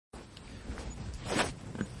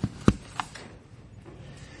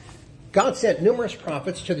God sent numerous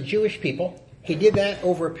prophets to the Jewish people. He did that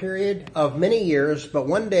over a period of many years, but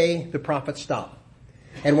one day the prophets stopped.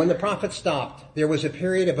 And when the prophets stopped, there was a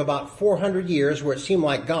period of about 400 years where it seemed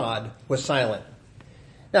like God was silent.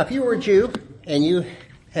 Now, if you were a Jew and you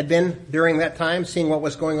had been during that time seeing what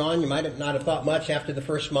was going on, you might not have thought much after the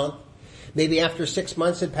first month. Maybe after 6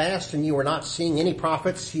 months had passed and you were not seeing any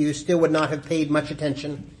prophets, you still would not have paid much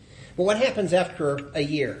attention. But what happens after a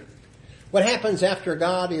year? What happens after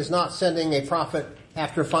God is not sending a prophet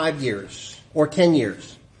after 5 years or 10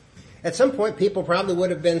 years? At some point, people probably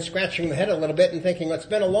would have been scratching their head a little bit and thinking, well, it's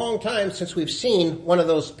been a long time since we've seen one of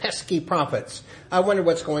those pesky prophets. I wonder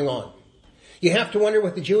what's going on. You have to wonder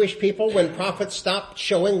with the Jewish people when prophets stopped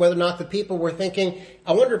showing whether or not the people were thinking,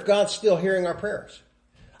 I wonder if God's still hearing our prayers.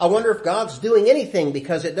 I wonder if God's doing anything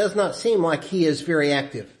because it does not seem like he is very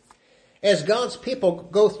active. As God's people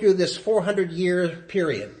go through this 400-year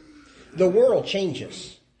period, the world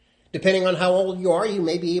changes. Depending on how old you are, you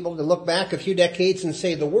may be able to look back a few decades and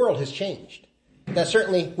say the world has changed. That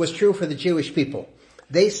certainly was true for the Jewish people.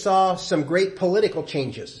 They saw some great political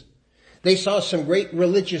changes. They saw some great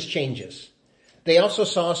religious changes. They also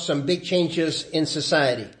saw some big changes in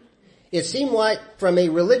society. It seemed like from a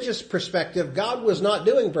religious perspective, God was not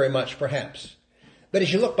doing very much perhaps. But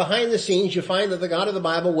as you look behind the scenes, you find that the God of the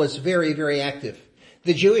Bible was very, very active.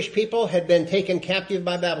 The Jewish people had been taken captive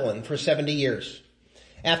by Babylon for 70 years.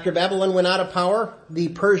 After Babylon went out of power, the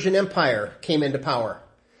Persian Empire came into power.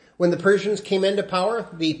 When the Persians came into power,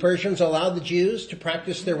 the Persians allowed the Jews to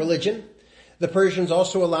practice their religion. The Persians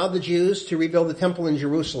also allowed the Jews to rebuild the temple in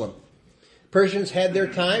Jerusalem. Persians had their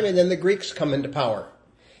time, and then the Greeks come into power.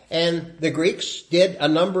 And the Greeks did a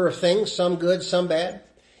number of things, some good, some bad.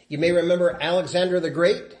 You may remember Alexander the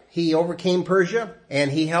Great. He overcame Persia,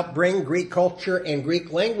 and he helped bring Greek culture and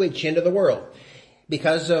Greek language into the world.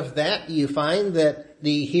 Because of that, you find that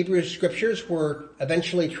the Hebrew scriptures were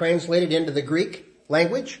eventually translated into the Greek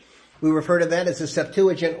language. We refer to that as the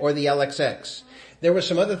Septuagint or the LXX. There were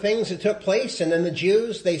some other things that took place, and then the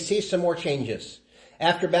Jews, they see some more changes.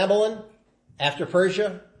 After Babylon, after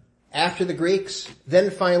Persia, after the Greeks,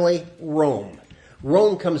 then finally Rome.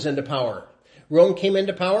 Rome comes into power. Rome came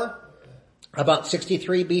into power about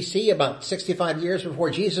 63 BC, about 65 years before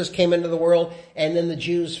Jesus came into the world, and then the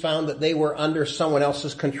Jews found that they were under someone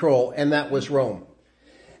else's control, and that was Rome.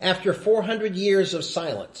 After 400 years of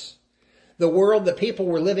silence, the world that people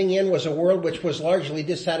were living in was a world which was largely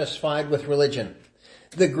dissatisfied with religion.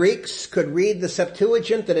 The Greeks could read the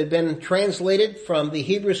Septuagint that had been translated from the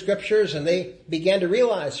Hebrew scriptures, and they began to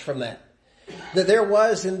realize from that there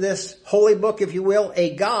was in this holy book, if you will,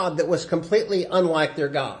 a God that was completely unlike their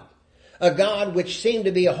God. A God which seemed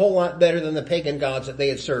to be a whole lot better than the pagan gods that they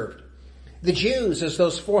had served. The Jews, as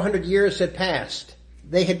those 400 years had passed,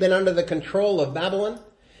 they had been under the control of Babylon.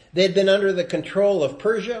 They had been under the control of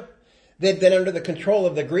Persia. They had been under the control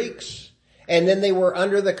of the Greeks. And then they were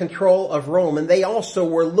under the control of Rome. And they also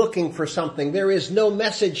were looking for something. There is no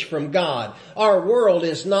message from God. Our world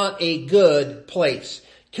is not a good place.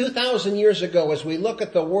 2,000 years ago, as we look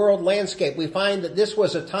at the world landscape, we find that this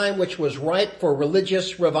was a time which was ripe for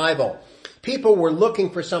religious revival. People were looking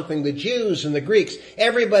for something, the Jews and the Greeks.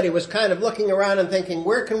 Everybody was kind of looking around and thinking,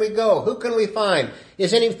 where can we go? Who can we find?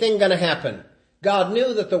 Is anything going to happen? God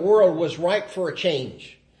knew that the world was ripe for a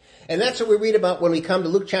change. And that's what we read about when we come to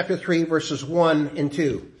Luke chapter 3, verses 1 and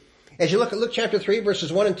 2. As you look at Luke chapter 3,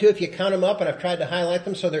 verses 1 and 2, if you count them up, and I've tried to highlight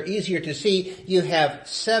them so they're easier to see, you have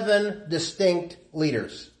 7 distinct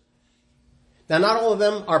leaders. Now, not all of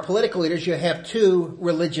them are political leaders. You have 2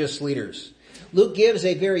 religious leaders. Luke gives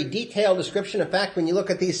a very detailed description. In fact, when you look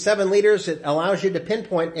at these 7 leaders, it allows you to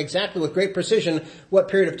pinpoint exactly with great precision what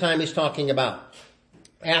period of time he's talking about.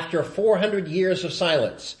 After 400 years of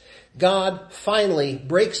silence, God finally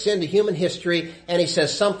breaks into human history and he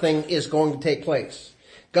says something is going to take place.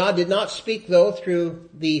 God did not speak, though, through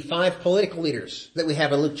the 5 political leaders that we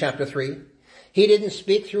have in Luke chapter 3. He didn't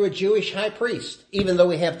speak through a Jewish high priest, even though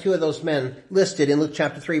we have 2 of those men listed in Luke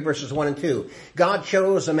chapter 3, verses 1 and 2. God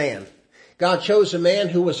chose a man. God chose a man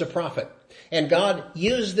who was a prophet. And God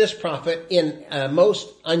used this prophet in a most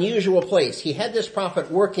unusual place. He had this prophet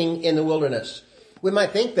working in the wilderness. We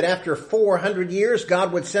might think that after 400 years,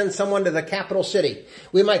 God would send someone to the capital city.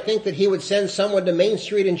 We might think that he would send someone to Main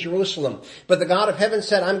Street in Jerusalem. But the God of heaven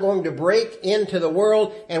said, I'm going to break into the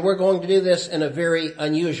world, and we're going to do this in a very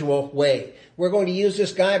unusual way. We're going to use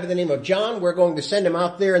this guy by the name of John. We're going to send him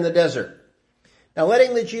out there in the desert. Now,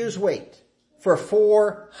 letting the Jews wait for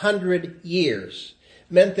 400 years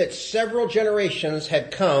meant that several generations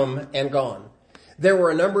had come and gone. There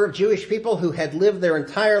were a number of Jewish people who had lived their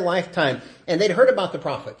entire lifetime, and they'd heard about the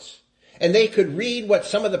prophets. And they could read what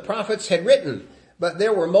some of the prophets had written, but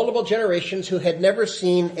there were multiple generations who had never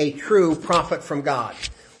seen a true prophet from God.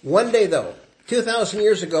 One day though, 2,000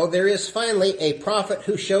 years ago, there is finally a prophet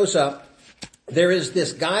who shows up. There is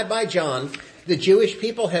this guy by John. The Jewish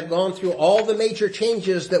people have gone through all the major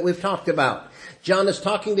changes that we've talked about. John is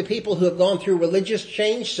talking to people who have gone through religious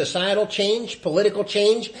change, societal change, political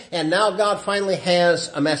change, and now God finally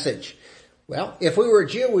has a message. Well, if we were a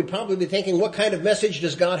Jew, we'd probably be thinking, what kind of message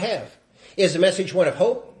does God have? Is the message one of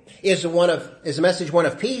hope? Is the message one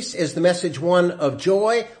of peace? Is the message one of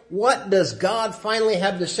joy? What does God finally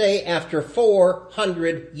have to say after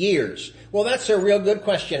 400 years? Well, that's a real good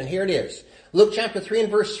question, and here it is. Luke chapter 3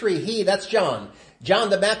 and verse 3, that's John. John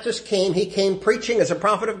the Baptist came, he came preaching as a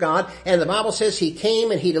prophet of God, and the Bible says he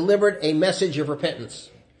came and he delivered a message of repentance.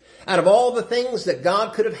 Out of all the things that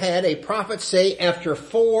God could have had a prophet say after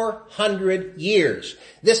 400 years,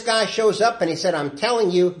 this guy shows up and he said, I'm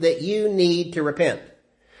telling you that you need to repent.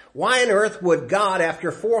 Why on earth would God,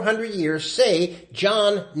 after 400 years, say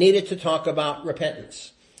John needed to talk about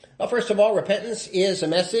repentance? Well, first of all, repentance is a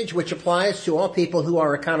message which applies to all people who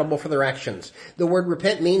are accountable for their actions. The word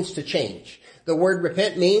repent means to change. The word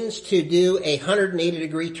repent means to do a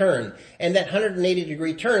 180-degree turn. And that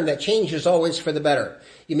 180-degree turn, that change is always for the better.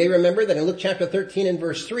 You may remember that in Luke chapter 13 and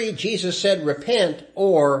verse 3, Jesus said, repent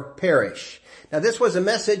or perish. Now, this was a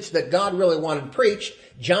message that God really wanted preached.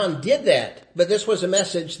 John did that, but this was a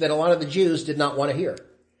message that a lot of the Jews did not want to hear.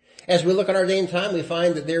 As we look at our day and time, we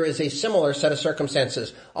find that there is a similar set of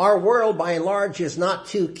circumstances. Our world, by and large, is not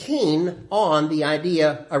too keen on the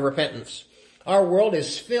idea of repentance. Our world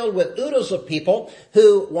is filled with oodles of people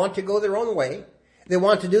who want to go their own way, they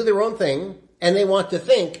want to do their own thing, and they want to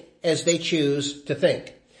think as they choose to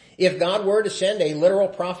think. If God were to send a literal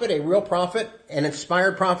prophet, a real prophet, an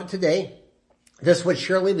inspired prophet today, this would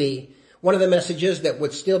surely be one of the messages that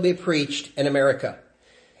would still be preached in America.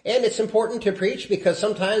 And it's important to preach because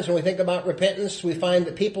sometimes when we think about repentance, we find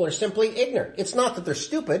that people are simply ignorant. It's not that they're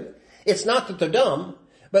stupid. It's not that they're dumb.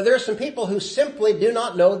 But there are some people who simply do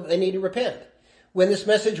not know that they need to repent. When this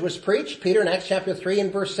message was preached, Peter in Acts chapter 3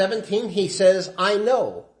 and verse 17, he says, I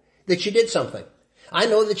know that you did something. I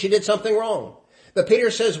know that you did something wrong. But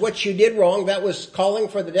Peter says what you did wrong, that was calling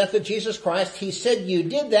for the death of Jesus Christ. He said you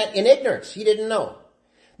did that in ignorance. You didn't know.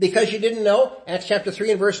 Because you didn't know, Acts chapter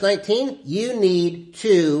 3 and verse 19, you need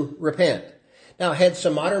to repent. Now, had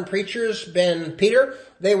some modern preachers been Peter,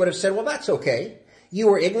 they would have said, well, that's okay. You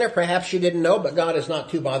were ignorant, perhaps you didn't know, but God is not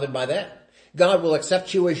too bothered by that. God will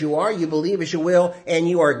accept you as you are, you believe as you will, and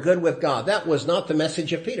you are good with God. That was not the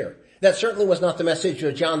message of Peter. That certainly was not the message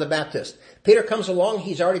of John the Baptist. Peter comes along,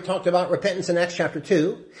 he's already talked about repentance in Acts chapter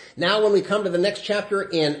 2. Now when we come to the next chapter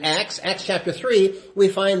in Acts chapter 3, we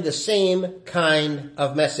find the same kind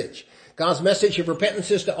of message. God's message of repentance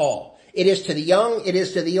is to all. It is to the young, it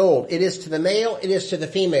is to the old, it is to the male, it is to the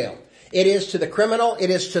female. It is to the criminal, it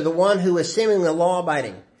is to the one who is seemingly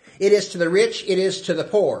law-abiding. It is to the rich, it is to the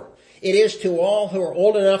poor. It is to all who are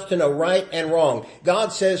old enough to know right and wrong.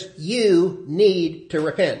 God says you need to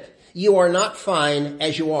repent. You are not fine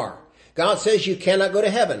as you are. God says you cannot go to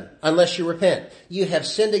heaven unless you repent. You have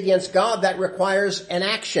sinned against God. That requires an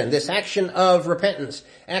action, this action of repentance.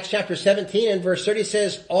 Acts chapter 17 and verse 30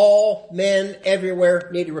 says, all men everywhere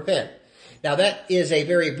need to repent. Now that is a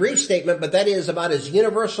very brief statement, but that is about as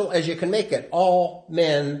universal as you can make it. All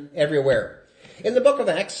men everywhere. In the book of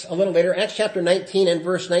Acts, a little later, Acts chapter 19 and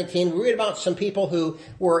verse 19, we read about some people who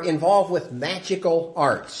were involved with magical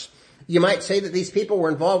arts. You might say that these people were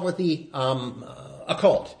involved with the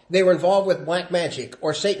occult. They were involved with black magic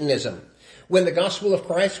or Satanism. When the gospel of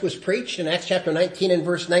Christ was preached in Acts chapter 19 and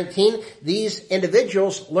verse 19, these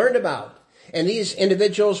individuals learned about, and these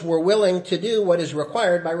individuals were willing to do what is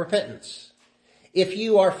required by repentance. If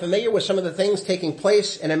you are familiar with some of the things taking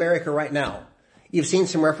place in America right now, you've seen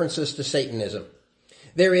some references to Satanism.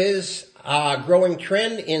 There is a growing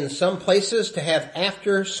trend in some places to have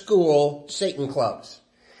after-school Satan clubs.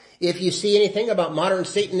 If you see anything about modern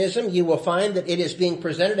Satanism, you will find that it is being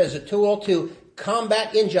presented as a tool to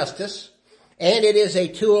combat injustice, and it is a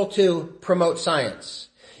tool to promote science.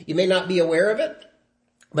 You may not be aware of it,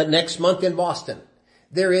 but next month in Boston,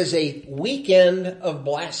 there is a weekend of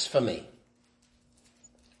blasphemy.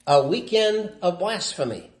 A weekend of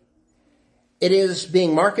blasphemy. It is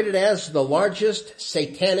being marketed as the largest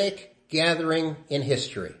satanic gathering in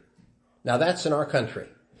history. Now that's in our country.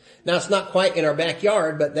 Now it's not quite in our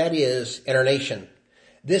backyard, but that is in our nation.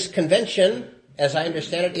 This convention, as I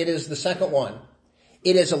understand it, it is the second one.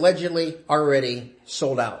 It is allegedly already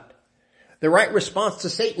sold out. The right response to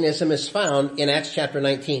Satanism is found in Acts chapter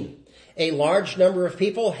 19. A large number of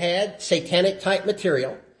people had satanic type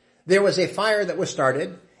material. There was a fire that was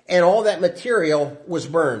started, and all that material was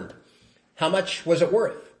burned. How much was it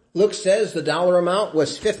worth? Luke says the dollar amount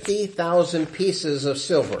was 50,000 pieces of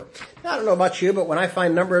silver. Now, I don't know about you, but when I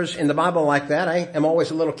find numbers in the Bible like that, I am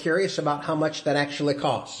always a little curious about how much that actually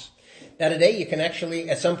costs. Now today you can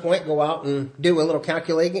actually at some point go out and do a little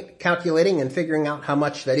calculating and figuring out how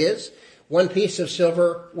much that is. One piece of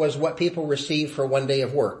silver was what people received for one day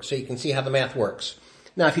of work. So you can see how the math works.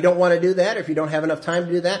 Now if you don't want to do that, or if you don't have enough time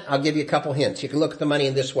to do that, I'll give you a couple hints. You can look at the money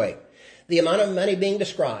in this way. The amount of money being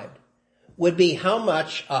described would be how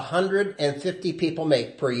much 150 people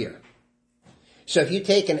make per year. So if you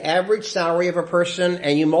take an average salary of a person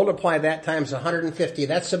and you multiply that times 150,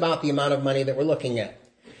 that's about the amount of money that we're looking at.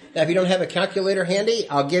 Now if you don't have a calculator handy,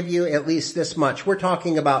 I'll give you at least this much. We're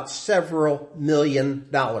talking about several $million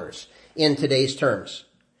in today's terms.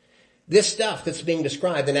 This stuff that's being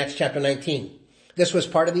described in Acts chapter 19, this was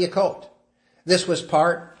part of the occult. This was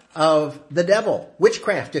part of the devil,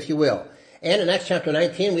 witchcraft, if you will. And in Acts chapter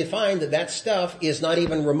 19, we find that that stuff is not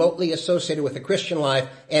even remotely associated with the Christian life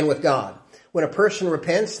and with God. When a person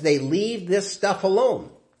repents, they leave this stuff alone.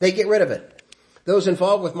 They get rid of it. Those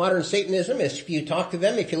involved with modern Satanism, if you talk to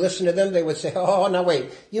them, if you listen to them, they would say, oh, now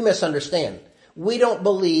wait, you misunderstand. We don't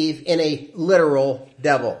believe in a literal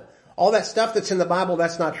devil. All that stuff that's in the Bible,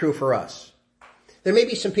 that's not true for us. There may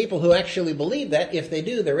be some people who actually believe that. If they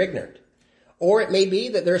do, they're ignorant. Or it may be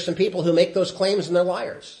that there are some people who make those claims and they're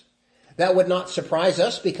liars. That would not surprise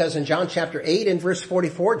us because in John chapter 8 and verse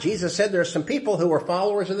 44, Jesus said there are some people who are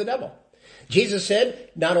followers of the devil. Jesus said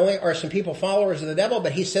not only are some people followers of the devil,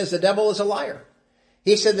 but he says the devil is a liar.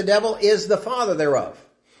 He said the devil is the father thereof.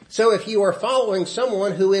 So if you are following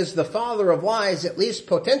someone who is the father of lies, at least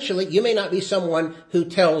potentially, you may not be someone who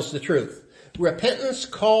tells the truth. Repentance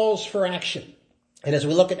calls for action. And as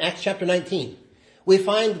we look at Acts chapter 19, we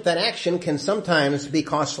find that action can sometimes be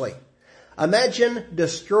costly. Imagine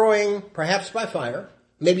destroying, perhaps by fire,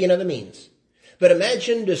 maybe another means, but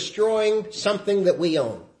imagine destroying something that we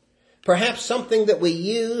own. Perhaps something that we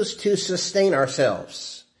use to sustain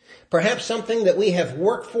ourselves. Perhaps something that we have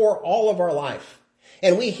worked for all of our life.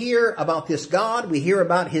 And we hear about this God, we hear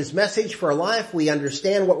about his message for life, we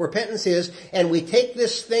understand what repentance is, and we take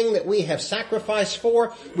this thing that we have sacrificed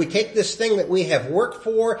for, we take this thing that we have worked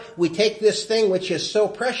for, we take this thing which is so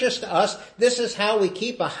precious to us. This is how we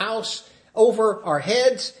keep a house over our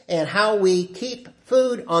heads and how we keep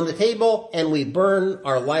food on the table, and we burn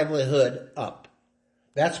our livelihood up.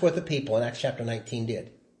 That's what the people in Acts chapter 19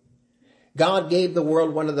 did. God gave the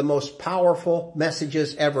world one of the most powerful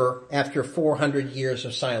messages ever after 400 years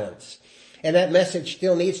of silence. And that message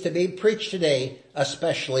still needs to be preached today,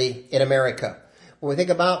 especially in America. When we think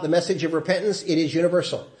about the message of repentance, it is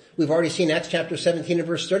universal. We've already seen Acts chapter 17 and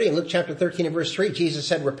verse 30, and Luke chapter 13 and verse 3, Jesus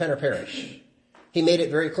said, repent or perish. He made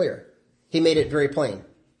it very clear. He made it very plain.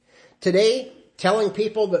 Today, telling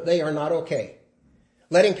people that they are not okay,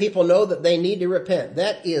 letting people know that they need to repent,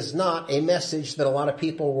 that is not a message that a lot of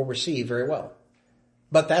people will receive very well.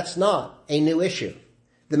 But that's not a new issue.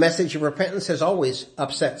 The message of repentance has always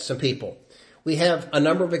upset some people. We have a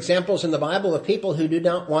number of examples in the Bible of people who do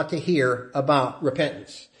not want to hear about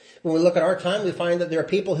repentance. When we look at our time, we find that there are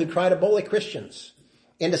people who try to bully Christians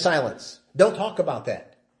into silence. Don't talk about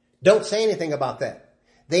that. Don't say anything about that.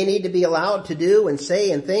 They need to be allowed to do and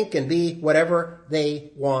say and think and be whatever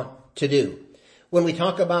they want to do. When we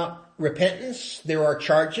talk about repentance, there are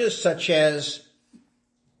charges such as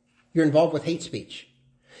you're involved with hate speech.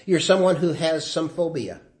 You're someone who has some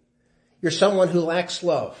phobia. You're someone who lacks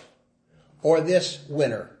love. Or this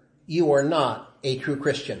winter, you are not a true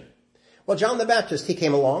Christian. Well, John the Baptist, he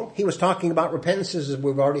came along. He was talking about repentance, as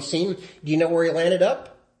we've already seen. Do you know where he landed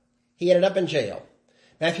up? He ended up in jail.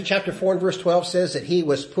 Matthew chapter 4 and verse 12 says that he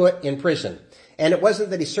was put in prison. And it wasn't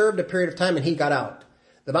that he served a period of time and he got out.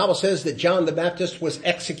 The Bible says that John the Baptist was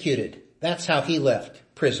executed. That's how he left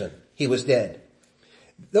prison. He was dead.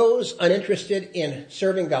 Those uninterested in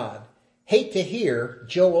serving God hate to hear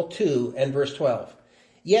Joel 2 and verse 12.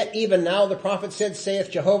 Yet even now the prophet said,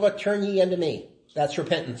 saith Jehovah, turn ye unto me. That's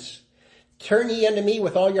repentance. Turn ye unto me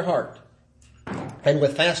with all your heart, and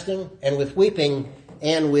with fasting, and with weeping,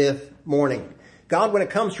 and with mourning. God, when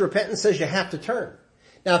it comes to repentance, says you have to turn.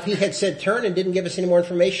 Now, if he had said turn and didn't give us any more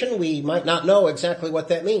information, we might not know exactly what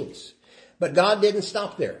that means. But God didn't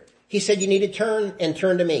stop there. He said you need to turn and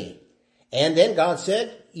turn to me. And then God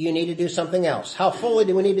said you need to do something else. How fully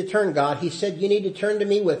do we need to turn, God? He said you need to turn to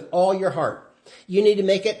me with all your heart. You need to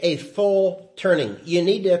make it a full turning. You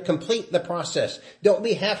need to complete the process. Don't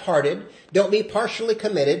be half-hearted. Don't be partially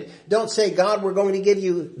committed. Don't say, God, we're going to give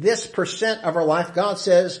you this % of our life. God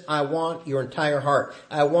says, I want your entire heart.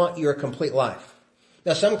 I want your complete life.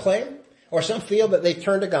 Now some claim, or some feel that they've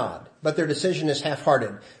turned to God, but their decision is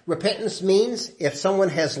half-hearted. Repentance means if someone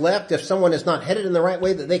has left, if someone is not headed in the right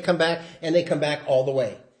way, that they come back, and they come back all the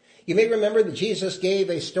way. You may remember that Jesus gave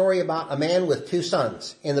a story about a man with 2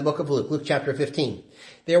 sons in the book of Luke, Luke chapter 15.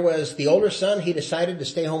 There was the older son, he decided to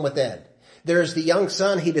stay home with Dad. There's the young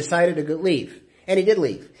son, he decided to leave. And he did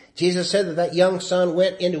leave. Jesus said that that young son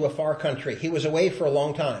went into a far country. He was away for a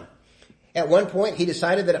long time. At one point, he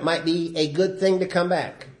decided that it might be a good thing to come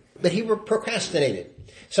back. But he procrastinated.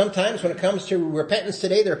 Sometimes when it comes to repentance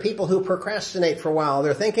today, there are people who procrastinate for a while.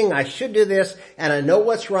 They're thinking, I should do this, and I know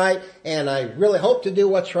what's right, and I really hope to do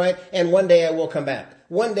what's right, and one day I will come back.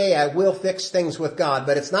 One day I will fix things with God,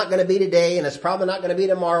 but it's not going to be today, and it's probably not going to be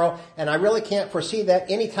tomorrow, and I really can't foresee that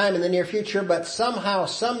anytime in the near future, but somehow,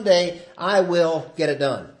 someday, I will get it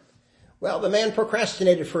done. Well, the man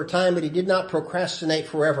procrastinated for a time, but he did not procrastinate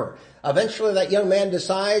forever. Eventually that young man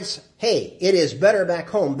decides, hey, it is better back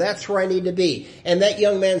home. That's where I need to be. And that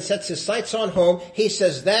young man sets his sights on home. He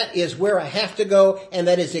says, that is where I have to go. And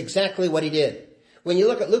that is exactly what he did. When you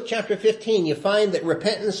look at Luke chapter 15, you find that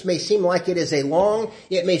repentance may seem like it is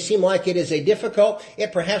it may seem like it is a difficult,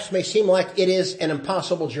 it perhaps may seem like it is an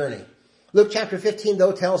impossible journey. Luke chapter 15,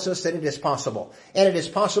 though, tells us that it is possible. And it is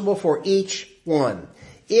possible for each one.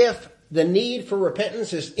 If the need for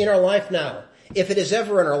repentance is in our life now, if it is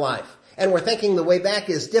ever in our life, and we're thinking the way back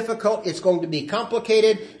is difficult, it's going to be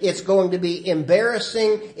complicated, it's going to be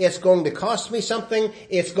embarrassing, it's going to cost me something,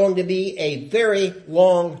 it's going to be a very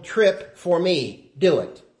long trip for me, do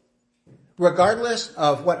it. Regardless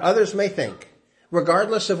of what others may think,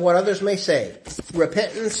 regardless of what others may say,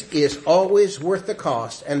 repentance is always worth the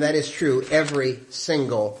cost, and that is true every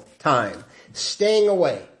single time. Staying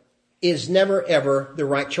away is never ever the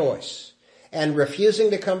right choice. And refusing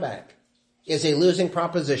to come back is a losing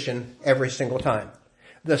proposition every single time.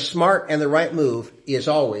 The smart and the right move is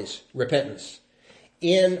always repentance.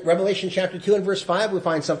 In Revelation chapter 2 and verse 5, we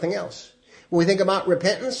find something else. When we think about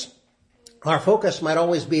repentance, our focus might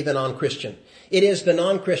always be the non-Christian. It is the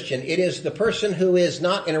non-Christian. It is the person who is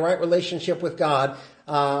not in a right relationship with God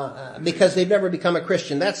because they've never become a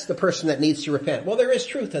Christian. That's the person that needs to repent. Well, there is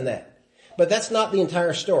truth in that. But that's not the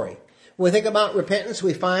entire story. When we think about repentance,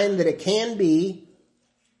 we find that it can be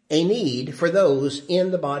a need for those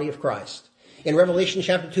in the body of Christ. In Revelation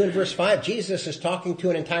chapter 2 and verse 5, Jesus is talking to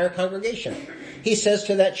an entire congregation. He says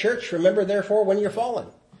to that church, remember therefore when you're fallen.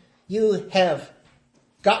 You have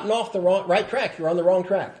gotten off the right track. You're on the wrong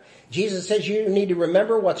track. Jesus says you need to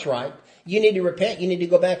remember what's right. You need to repent. You need to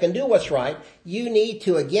go back and do what's right. You need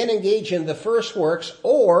to again engage in the first works,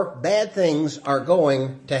 or bad things are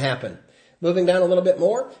going to happen. Moving down a little bit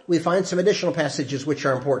more, we find some additional passages which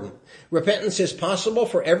are important. Repentance is possible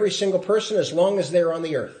for every single person as long as they're on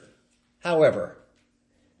the earth. However,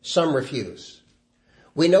 some refuse.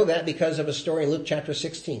 We know that because of a story in Luke chapter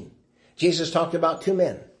 16. Jesus talked about 2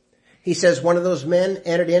 men. He says one of those men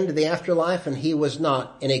entered into the afterlife and he was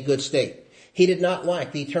not in a good state. He did not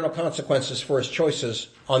like the eternal consequences for his choices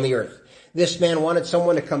on the earth. This man wanted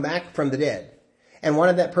someone to come back from the dead. And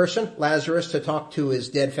wanted that person, Lazarus, to talk to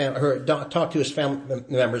his talk to his family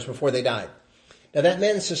members before they died. Now that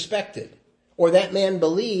man suspected, or that man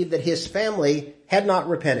believed that his family had not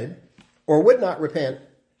repented, or would not repent,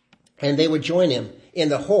 and they would join him in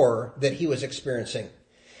the horror that he was experiencing.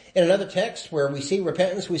 In another text where we see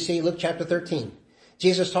repentance, we see Luke chapter 13.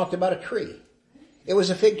 Jesus talked about a tree. It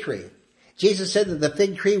was a fig tree. Jesus said that the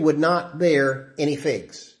fig tree would not bear any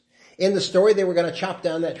figs. In the story, they were going to chop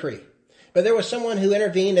down that tree. But there was someone who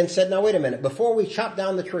intervened and said, now wait a minute, before we chop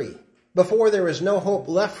down the tree, before there is no hope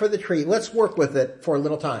left for the tree, let's work with it for a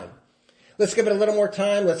little time. Let's give it a little more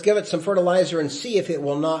time. Let's give it some fertilizer and see if it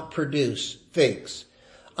will not produce figs.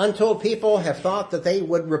 Untold people have thought that they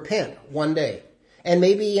would repent one day. And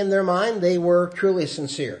maybe in their mind they were truly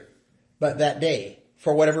sincere. But that day,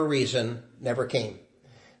 for whatever reason, never came.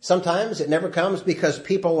 Sometimes it never comes because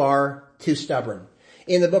people are too stubborn.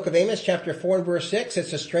 In the book of Amos, chapter 4 and verse 6,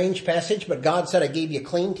 it's a strange passage, but God said, I gave you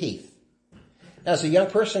clean teeth. As a young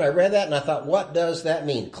person, I read that and I thought, what does that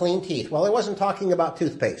mean? Clean teeth. Well, he wasn't talking about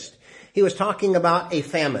toothpaste. He was talking about a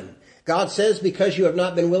famine. God says, because you have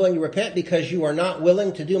not been willing to repent, because you are not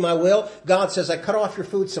willing to do my will, God says, I cut off your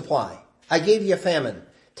food supply. I gave you a famine.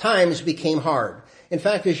 Times became hard. In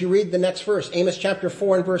fact, as you read the next verse, Amos chapter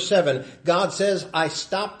 4 and verse 7, God says, I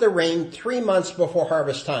stopped the rain 3 months before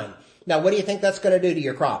harvest time. Now, what do you think that's going to do to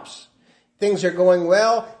your crops? Things are going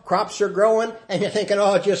well, crops are growing, and you're thinking,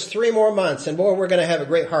 oh, just 3 more months, and boy, we're going to have a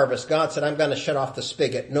great harvest. God said, I'm going to shut off the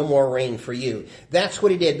spigot. No more rain for you. That's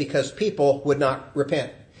what he did because people would not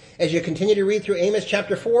repent. As you continue to read through Amos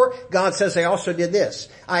chapter 4, God says, I also did this.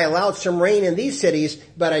 I allowed some rain in these cities,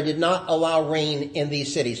 but I did not allow rain in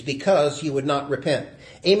these cities because you would not repent.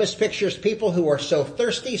 Amos pictures people who are so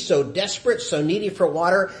thirsty, so desperate, so needy for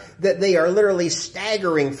water that they are literally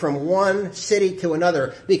staggering from one city to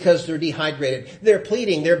another because they're dehydrated. They're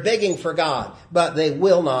pleading, they're begging for God, but they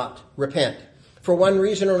will not repent. For one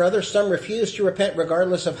reason or another, some refuse to repent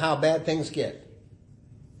regardless of how bad things get.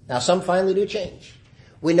 Now, some finally do change.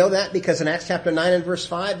 We know that because in Acts chapter 9 and verse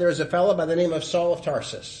 5, there is a fellow by the name of Saul of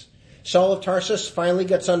Tarsus. Saul of Tarsus finally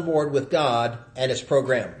gets on board with God and his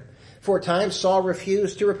program. For a time, Saul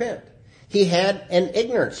refused to repent. He had an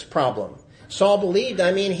ignorance problem. Saul believed,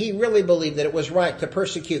 he really believed that it was right to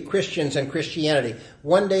persecute Christians and Christianity.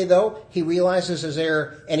 One day, though, he realizes his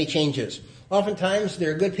error and he changes. Oftentimes,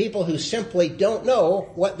 there are good people who simply don't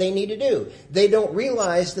know what they need to do. They don't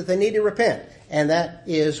realize that they need to repent. And that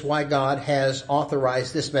is why God has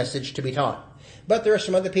authorized this message to be taught. But there are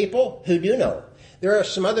some other people who do know. There are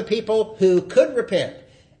some other people who could repent,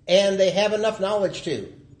 and they have enough knowledge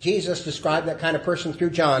to. Jesus described that kind of person through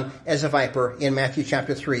John as a viper in Matthew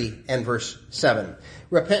chapter 3 and verse 7.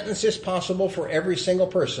 Repentance is possible for every single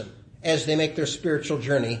person as they make their spiritual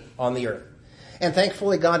journey on the earth. And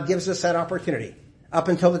thankfully, God gives us that opportunity up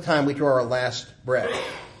until the time we draw our last breath.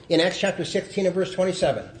 In Acts chapter 16 and verse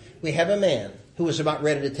 27, we have a man who is about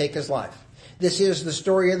ready to take his life. This is the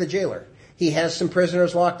story of the jailer. He has some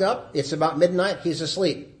prisoners locked up. It's about midnight. He's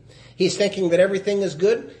asleep. He's thinking that everything is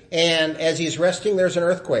good, and as he's resting, there's an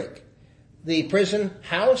earthquake. The prison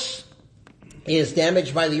house is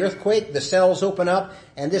damaged by the earthquake. The cells open up,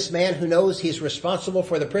 and this man who knows he's responsible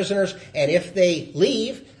for the prisoners, and if they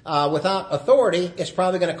leave without authority, it's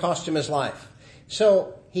probably going to cost him his life.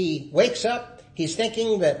 So he wakes up. He's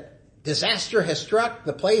thinking that disaster has struck.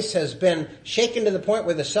 The place has been shaken to the point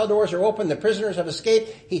where the cell doors are open. The prisoners have escaped.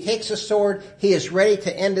 He takes a sword. He is ready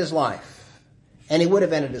to end his life. And he would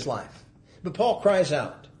have ended his life. But Paul cries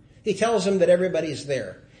out. He tells him that everybody's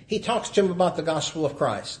there. He talks to him about the gospel of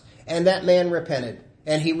Christ. And that man repented.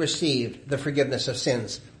 And he received the forgiveness of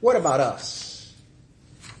sins. What about us?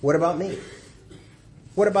 What about me?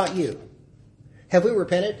 What about you? Have we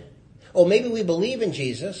repented? Oh, maybe we believe in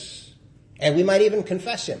Jesus. And we might even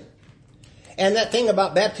confess him. And that thing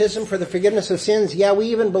about baptism for the forgiveness of sins, yeah, we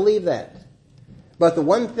even believe that. But the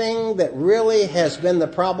one thing that really has been the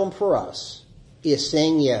problem for us is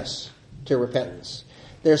saying yes to repentance.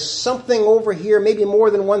 There's something over here, maybe more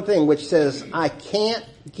than one thing, which says, I can't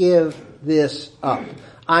give this up.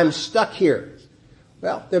 I'm stuck here.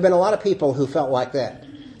 Well, there have been a lot of people who felt like that.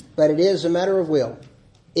 But it is a matter of will.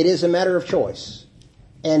 It is a matter of choice.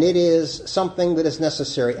 And it is something that is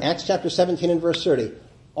necessary. Acts chapter 17 and verse 30.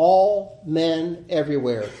 All men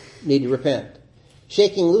everywhere need to repent.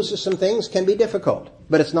 Shaking loose of some things can be difficult,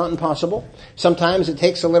 but it's not impossible. Sometimes it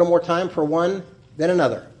takes a little more time for one than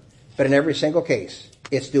another. But in every single case,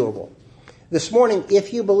 it's doable. This morning,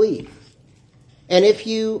 if you believe, and if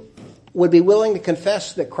you would be willing to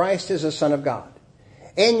confess that Christ is the Son of God,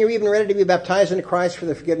 and you're even ready to be baptized into Christ for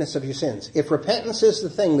the forgiveness of your sins, if repentance is the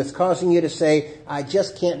thing that's causing you to say, I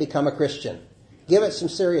just can't become a Christian, give it some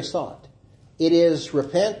serious thought. It is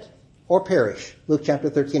repent or perish. Luke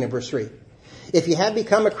chapter 13 and verse 3. If you have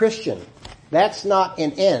become a Christian, that's not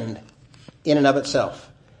an end in and of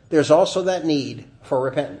itself. There's also that need for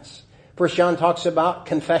repentance. 1 John talks about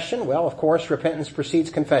confession. Well, of course, repentance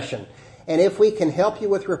precedes confession. And if we can help you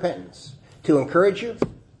with repentance, to encourage you,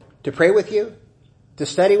 to pray with you, to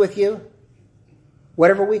study with you,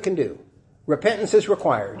 whatever we can do, repentance is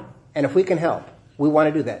required. And if we can help, we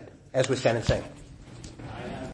want to do that as we stand and sing.